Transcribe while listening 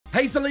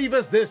Hey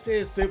Believers, this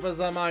is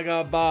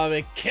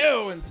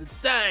SuperZombGBBQ, and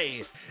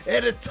today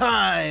it is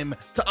time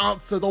to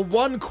answer the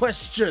one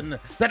question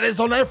that is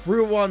on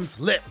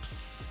everyone's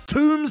lips.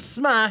 Tomb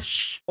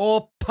smash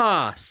or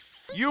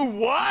pass? You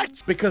what?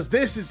 Because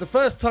this is the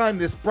first time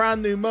this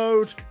brand new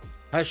mode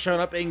has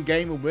shown up in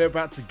game, and we're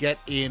about to get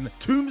in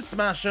Tomb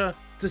Smasher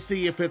to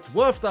see if it's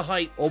worth the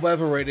hype or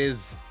whether it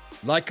is,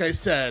 like I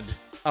said,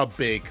 a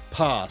big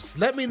pass.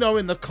 Let me know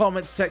in the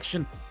comments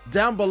section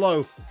down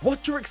below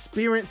what your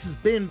experience has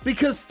been,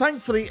 because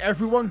thankfully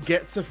everyone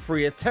gets a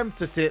free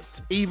attempt at it,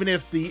 even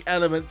if the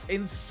elements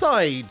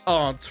inside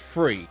aren't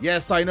free.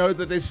 Yes, I know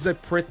that this is a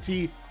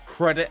pretty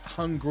credit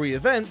hungry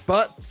event,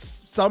 but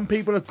some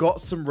people have got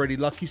some really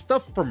lucky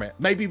stuff from it.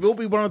 Maybe we'll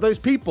be one of those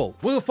people.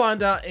 We'll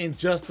find out in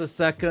just a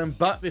second,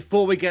 but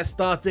before we get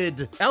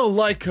started, El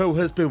Lyco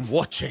has been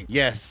watching.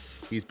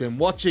 Yes, he's been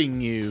watching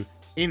you.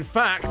 In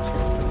fact,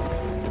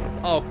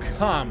 oh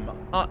come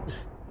on.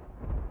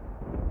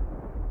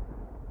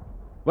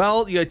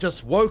 Well, you're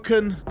just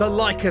woken the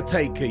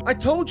Undertaker. I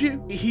told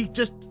you, he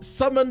just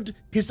summoned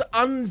his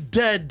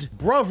undead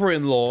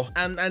brother-in-law,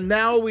 and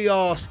now we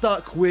are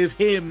stuck with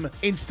him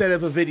instead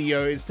of a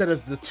video, instead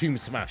of the Tomb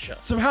Smasher.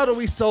 So how do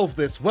we solve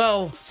this?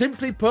 Well,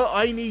 simply put,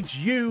 I need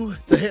you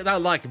to hit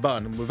that like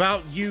button. And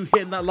without you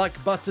hitting that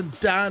like button,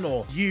 Dan,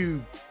 or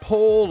you,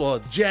 Paul, or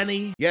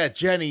Jenny, yeah,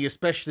 Jenny,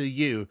 especially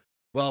you,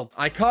 well,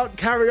 I can't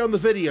carry on the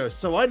video,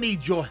 so I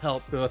need your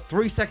help with a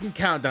 3-second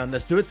countdown.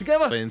 Let's do it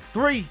together. In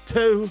 3,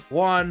 2,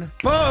 1,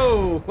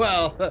 boom!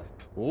 Well,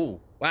 oh,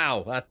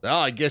 wow.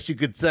 I guess you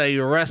could say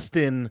rest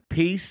in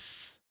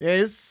peace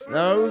is?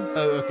 No?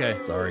 Oh, okay.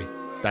 Sorry.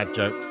 Bad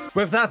jokes.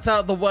 With that out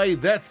of the way,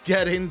 let's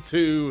get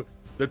into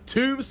the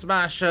Tomb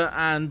Smasher,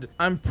 and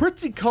I'm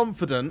pretty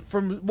confident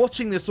from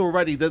watching this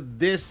already that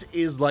this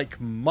is like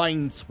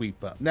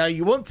Minesweeper. Now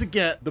you want to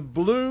get the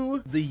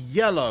blue, the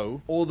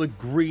yellow, or the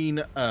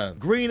green urn.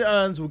 Green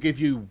urns will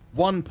give you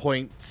 1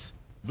 point,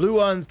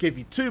 blue urns give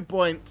you 2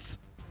 points,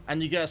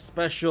 and you get a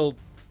special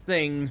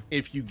thing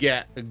if you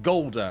get a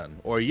gold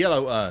urn or a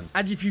yellow urn.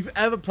 And if you've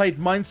ever played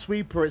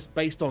Minesweeper, it's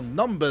based on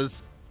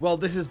numbers. Well,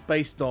 this is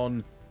based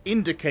on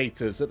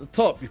indicators. At the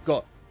top, you've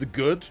got the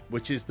good,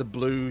 which is the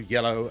blue,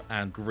 yellow,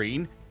 and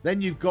green.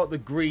 Then you've got the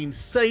green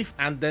safe,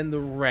 and then the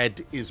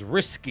red is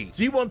risky.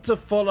 So you want to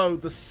follow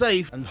the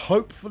safe and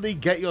hopefully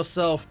get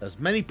yourself as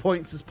many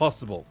points as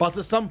possible. But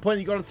at some point,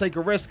 you got to take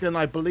a risk, and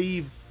I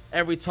believe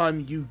every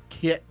time you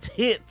get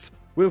hit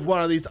with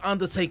one of these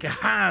Undertaker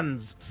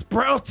hands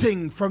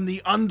sprouting from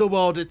the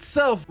underworld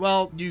itself,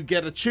 well, you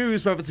get to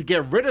choose whether to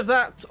get rid of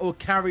that or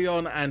carry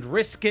on and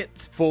risk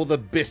it for the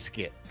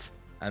biscuit.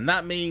 And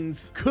that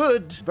means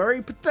could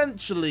very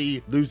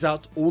potentially lose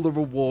out all the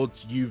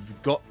rewards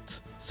you've got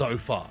so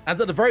far.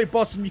 And at the very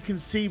bottom, you can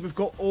see we've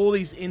got all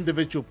these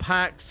individual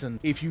packs. And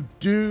if you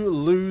do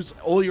lose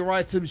all your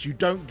items, you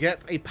don't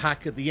get a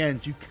pack at the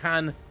end. You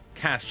can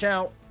cash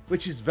out,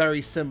 which is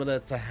very similar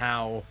to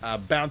how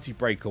Bounty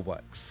Breaker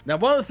works. Now,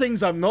 one of the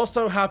things I'm not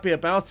so happy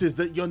about is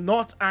that you're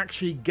not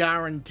actually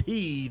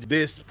guaranteed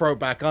this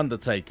throwback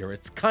Undertaker.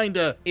 It's kind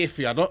of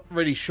iffy. I'm not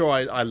really sure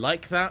I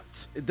like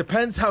that. It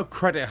depends how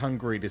credit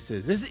hungry this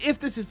is. If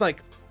this is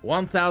like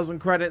 1,000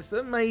 credits,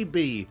 then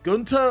maybe.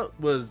 Gunter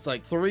was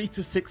like 3,000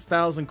 to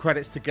 6,000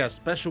 credits to get a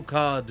special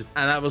card,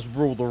 and that was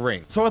Rule the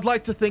Ring. So I'd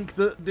like to think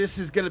that this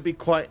is going to be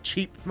quite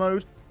cheap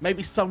mode.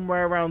 Maybe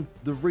somewhere around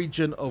the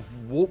region of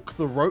walk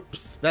the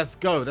ropes. Let's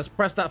go. Let's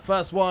press that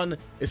first one.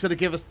 It's going to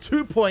give us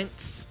 2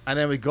 points. And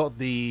then we got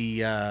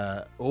the,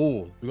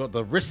 we got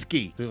the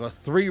risky. So we've got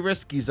 3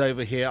 riskies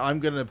over here. I'm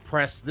going to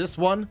press this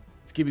one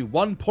to give me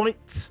 1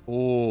 point.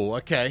 Oh,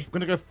 okay. I'm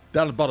going to go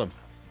down the bottom.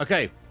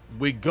 Okay.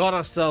 We got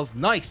ourselves,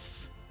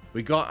 nice.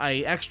 We got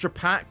a extra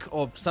pack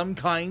of some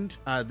kind.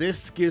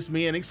 This gives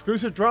me an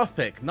exclusive draft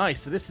pick.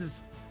 Nice. So this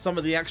is some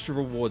of the extra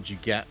rewards you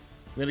get.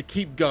 We're going to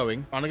keep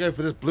going. I'm going to go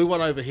for this blue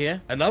one over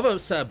here. Another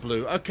set of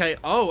blue. Okay.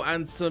 Oh,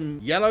 and some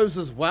yellows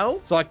as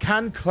well. So I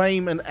can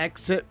claim an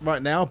exit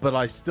right now, but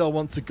I still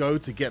want to go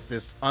to get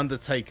this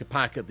Undertaker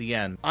pack at the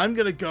end. I'm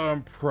going to go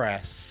and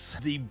press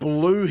the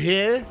blue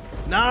here.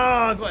 No,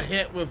 I got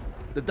hit with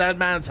the dead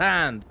man's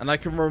hand, and I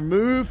can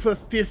remove for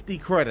 50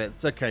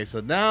 credits. Okay,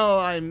 so now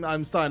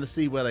I'm starting to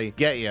see where they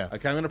get you.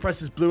 Okay, I'm gonna press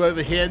this blue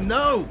over here.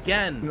 No,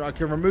 again, I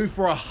can remove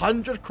for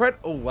 100 credit.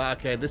 Oh wow,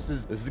 okay, this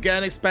is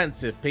getting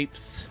expensive,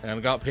 peeps. I'm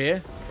gonna go up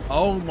here.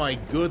 Oh my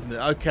goodness.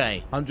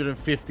 Okay,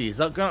 150. Is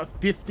that going up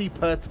 50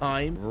 per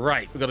time?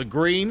 Right, we got a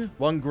green,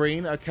 1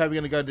 green. Okay, we're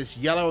gonna go this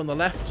yellow on the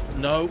left.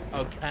 No,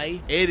 okay.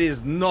 It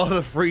is not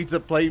a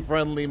free-to-play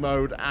friendly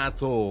mode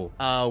at all.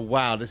 Oh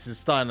wow, this is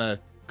starting to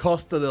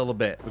cost a little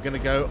bit. We're gonna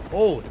go,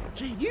 oh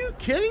gee, you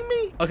kidding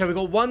me? Okay, we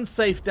got 1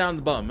 safe down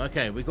the bottom.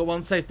 Okay, we got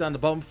 1 safe down the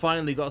bottom.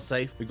 Finally got a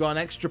safe. We got an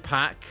extra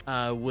pack,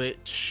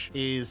 which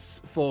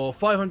is for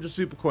 500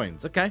 super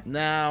coins. Okay,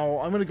 now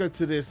I'm gonna go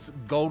to this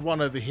gold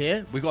one over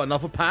here. We got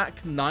another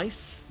pack.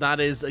 Nice.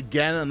 That is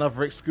again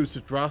another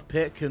exclusive draft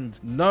pick, and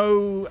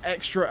no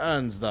extra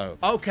urns though.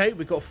 Okay,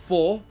 we got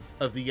 4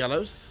 of the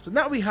yellows. So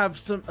now we have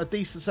a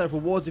decent set of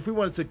rewards. If we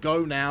wanted to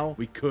go now,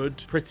 we could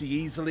pretty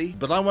easily,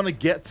 but I want to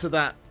get to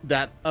that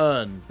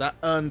that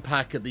urn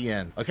pack at the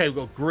end. Okay, we've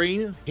got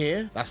green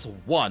here. That's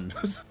 1.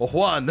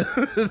 1.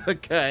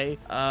 Okay.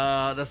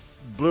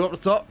 That's blue up the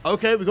top.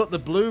 Okay, we got the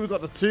blue. We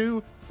got the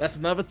 2. That's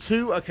another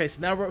 2. Okay,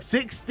 so now we're at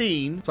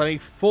 16. So I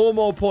need 4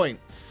 more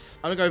points.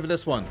 I'm gonna go for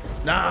this one.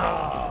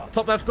 Nah.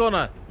 Top left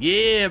corner.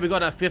 Yeah, we got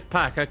that 5th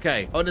pack.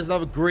 Okay. Oh, there's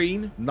another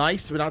green.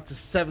 Nice. We're down to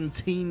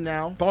 17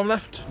 now. Bottom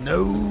left.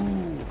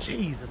 No.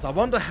 Jesus. I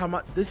wonder how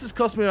much. This has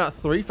cost me about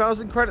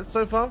 3,000 credits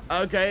so far.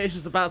 Okay. It's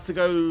just about to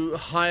go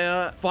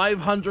higher.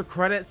 500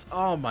 credits.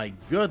 Oh my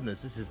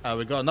goodness. This is.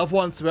 We got another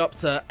one. So we're up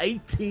to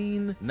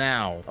 18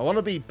 now. I want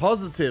to be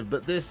positive,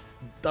 but this.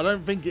 I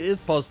don't think it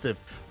is positive.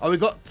 Oh, we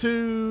got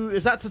to.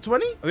 Is that to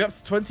 20? Are we up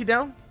to 20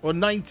 now? Or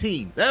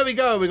 19? There we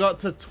go. We got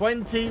to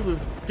 20.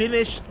 We've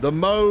finished the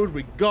mode.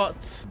 We got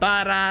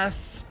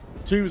badass.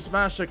 Tomb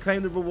Smasher.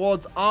 Claim the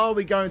rewards. Are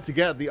we going to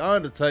get the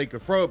Undertaker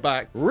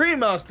Throwback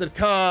Remastered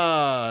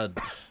card?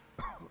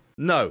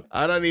 No.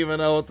 I don't even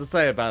know what to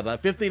say about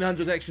that.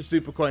 1,500 extra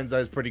super coins. That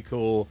is pretty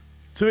cool.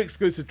 2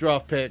 exclusive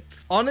draft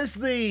picks.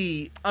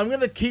 Honestly, I'm going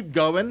to keep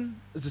going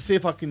to see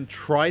if I can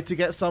try to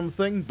get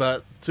something,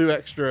 but 2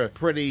 extra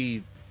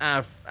pretty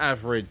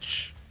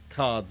average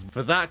cards.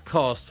 For that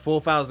cost,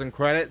 4,000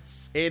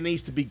 credits, it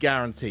needs to be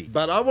guaranteed.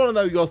 But I want to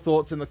know your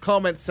thoughts in the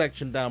comment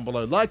section down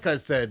below. Like I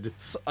said,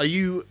 are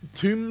you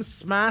Tomb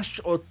Smash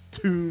or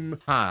Tomb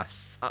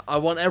Pass? I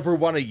want every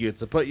one of you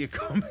to put your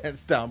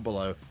comments down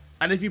below.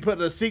 And if you put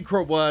the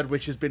secret word,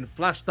 which has been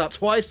flashed up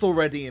twice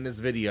already in this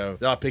video,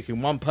 they are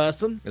picking one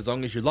person. As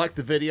long as you like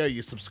the video,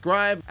 you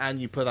subscribe,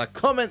 and you put a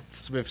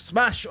comment with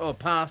Smash or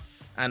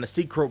Pass, and a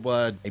secret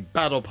word, a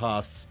battle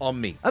pass on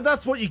me. And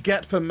that's what you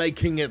get for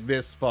making it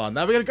this far.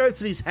 Now we're going to go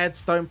to these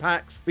headstone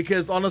packs,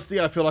 because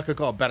honestly, I feel like I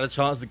got a better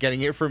chance of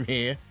getting it from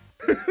here.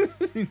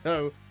 You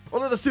know,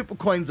 all of the super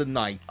coins are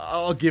nice.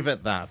 I'll give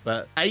it that.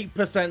 But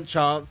 8%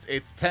 chance,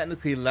 it's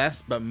technically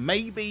less, but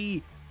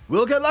maybe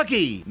we'll get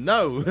lucky.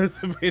 No,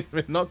 we're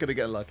not going to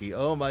get lucky.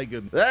 Oh my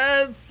goodness.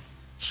 Let's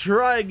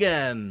try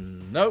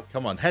again. Nope.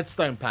 Come on,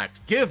 headstone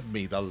packs. Give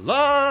me the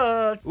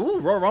luck. Ooh,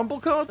 Royal Rumble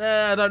card?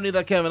 I don't need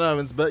that Kevin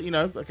Owens, but you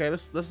know, okay,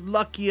 that's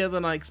luckier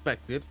than I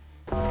expected.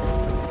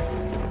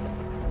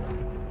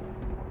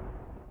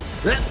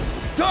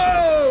 Let's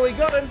go. We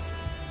got him.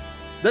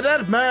 The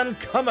dead man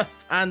cometh.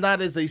 And that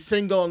is a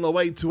single on the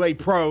way to a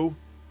pro.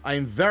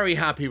 I'm very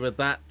happy with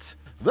that.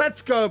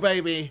 Let's go,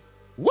 baby.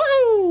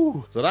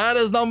 Woo! So that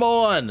is number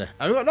 1.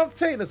 And we got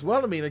Undertaker as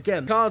well. I mean,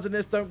 again, cards in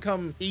this don't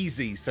come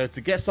easy. So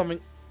to get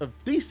something of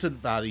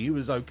decent value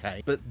is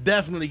okay. But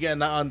definitely getting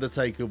that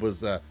Undertaker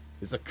was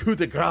is a coup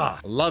de grace.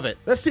 Love it.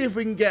 Let's see if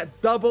we can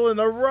get double in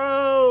a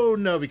row.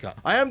 No, we can't.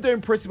 I am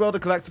doing pretty well to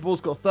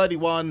collectibles. Got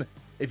 31.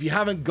 If you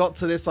haven't got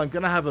to this, I'm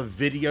going to have a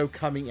video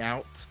coming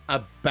out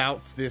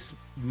about this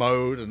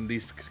mode and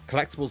this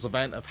collectibles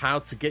event of how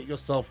to get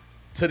yourself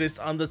to this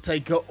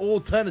Undertaker.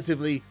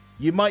 Alternatively,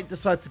 you might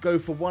decide to go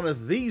for one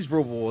of these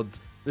rewards,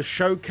 the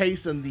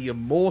Showcase and the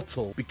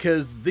Immortal,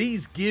 because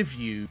these give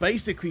you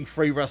basically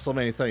free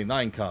WrestleMania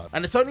 39 card.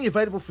 And it's only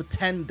available for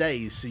 10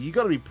 days, so you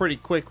got to be pretty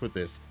quick with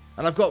this.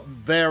 And I've got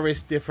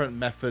various different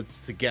methods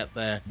to get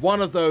there.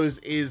 One of those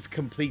is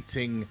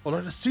completing all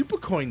of the super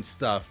coin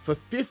stuff for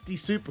 50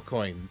 super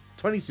coin,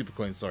 20 super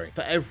coins, sorry,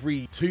 for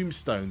every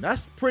tombstone.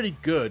 That's pretty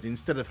good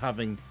instead of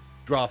having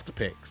draft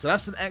pick. So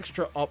that's an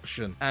extra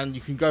option. And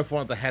you can go for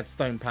one of the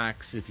headstone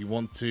packs if you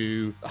want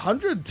to.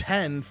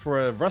 110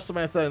 for a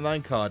WrestleMania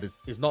 39 card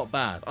is not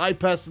bad. I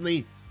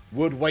personally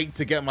would wait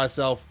to get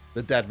myself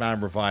the Dead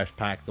Man Revived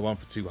pack, the one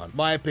for 200.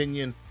 My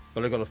opinion.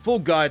 But I've got a full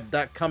guide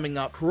that coming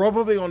up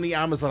probably on the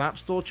Amazon App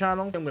Store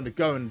channel. I'm going to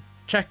go and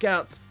check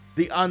out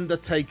the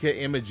Undertaker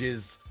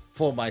images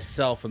for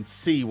myself and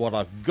see what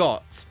I've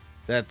got.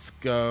 Let's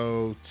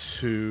go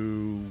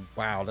to,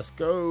 wow, let's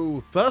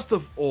go. First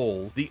of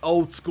all, the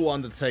old school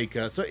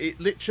Undertaker. So it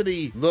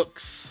literally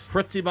looks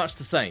pretty much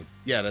the same.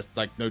 Yeah, there's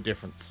like no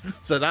difference.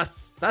 So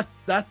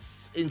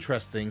that's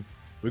interesting.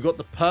 We've got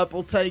the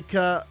purple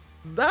Taker.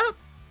 That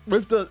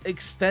with the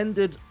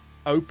extended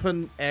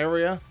open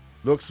area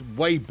looks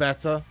way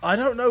better. I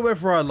don't know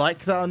whether I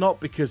like that or not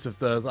because of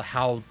the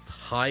how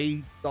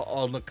high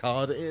on the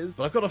card it is,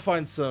 but I've got to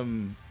find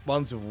some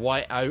ones with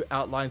white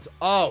outlines.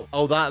 Oh,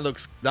 that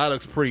looks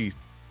pretty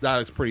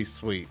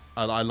sweet.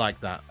 I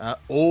like that.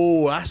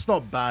 Oh, that's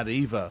not bad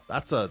either.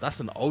 That's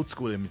an old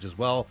school image as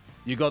well.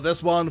 You got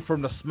this one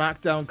from the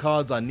SmackDown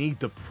cards. I need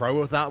the pro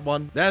of that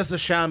one. There's the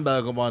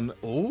Schamberger one.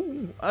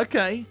 Oh,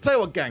 okay. Tell you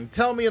what, gang,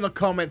 tell me in the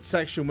comment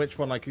section which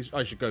one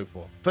I should go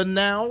for. For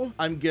now,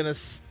 I'm going to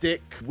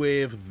stick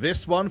with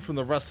this one from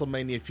the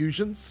WrestleMania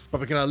Fusions, but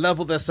we're going to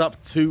level this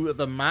up to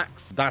the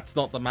max. That's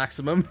not the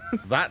maximum.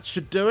 That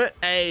should do it.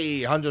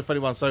 Hey,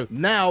 131. So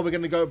now we're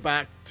going to go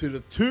back to the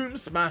Tomb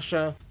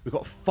Smasher. We've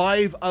got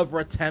 5 other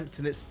attempts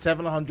and it's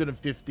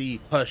 750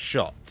 per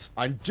shot.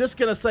 I'm just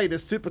going to say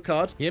this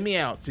SuperCard, hear me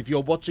out. If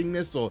you're watching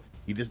this or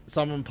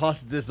someone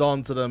passes this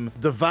on to them,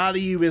 the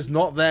value is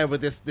not there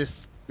with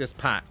this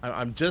pack.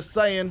 I'm just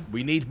saying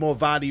we need more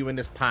value in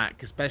this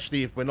pack,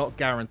 especially if we're not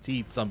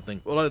guaranteed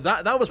something. Although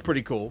that was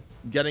pretty cool.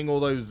 Getting all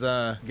those,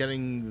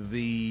 getting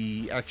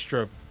the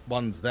extra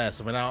ones there.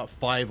 So we're now at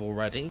 5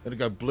 already. Gonna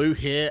go blue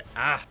here.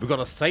 Ah, we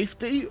got a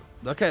safety.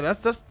 Okay,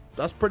 that's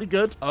pretty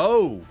good.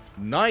 Oh,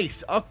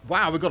 nice. Oh,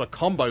 wow, we got a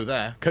combo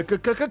there.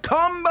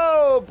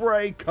 Combo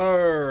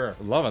breaker.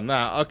 Loving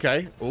that.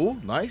 Okay. Oh,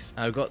 nice.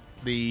 I've got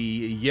the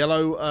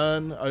yellow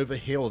urn over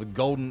here, or the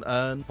golden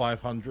urn,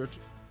 500.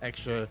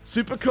 Extra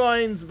super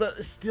coins, but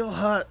it still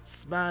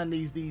hurts, man.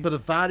 These for the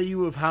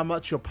value of how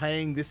much you're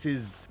paying, this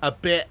is a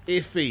bit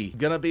iffy,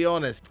 gonna be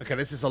honest. Okay,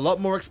 this is a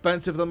lot more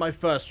expensive than my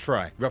first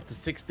try. We're up to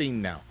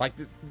 16 now. Like,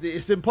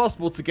 it's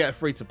impossible to get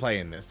free to play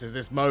in this.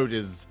 This mode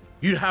is,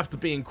 you'd have to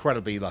be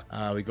incredibly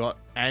lucky. We got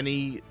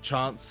any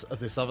chance of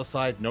this other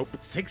side? Nope.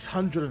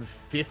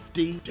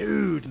 650,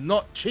 dude,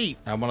 not cheap.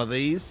 And one of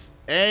these.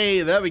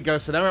 Hey, there we go.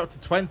 So now we're up to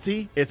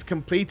 20. It's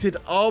completed.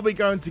 Are we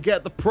going to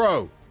get the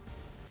pro?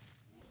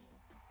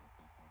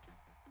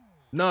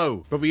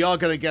 No, but we are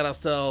going to get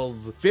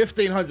ourselves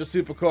 1,500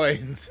 super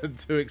coins and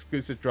 2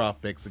 exclusive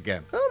draft picks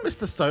again. Oh,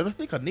 Mr. Stone. I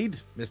think I need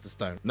Mr.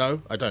 Stone.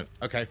 No, I don't.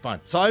 Okay, fine.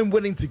 So I'm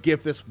willing to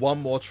give this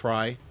one more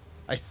try.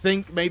 I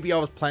think maybe I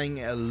was playing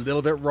it a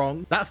little bit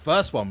wrong. That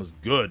first one was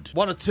good.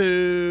 1 or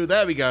 2.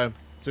 There we go.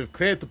 So we've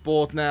cleared the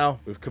board now.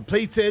 We've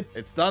completed.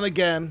 It's done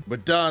again. We're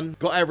done.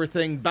 Got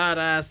everything.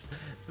 Badass.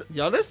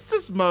 Yo,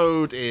 this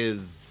mode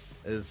is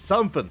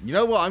something. You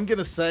know what? I'm going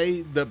to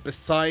say that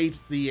beside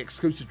the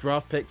exclusive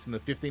draft picks and the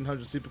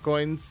 1,500 super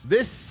coins,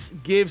 this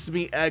gives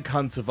me Egg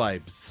Hunter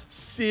vibes.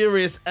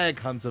 Serious Egg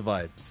Hunter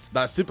vibes.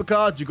 That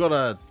SuperCard, you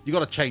gotta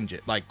change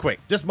it, like, quick.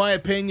 Just my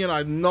opinion.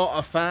 I'm not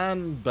a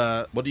fan,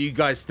 but what do you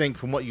guys think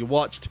from what you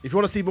watched? If you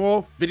want to see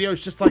more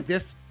videos just like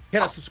this, hit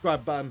that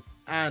subscribe button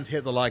and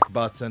hit the like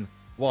button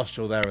whilst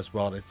you're there as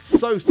well. It's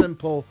so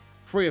simple,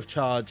 free of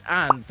charge,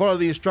 and follow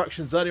the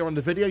instructions earlier on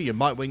the video. You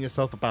might win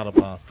yourself a battle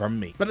pass from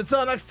me. But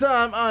until next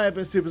time, I have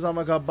been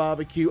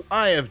SuperZombGBBQ.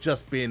 I have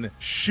just been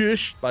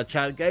shushed by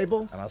Chad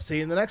Gable, and I'll see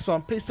you in the next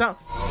one. Peace out.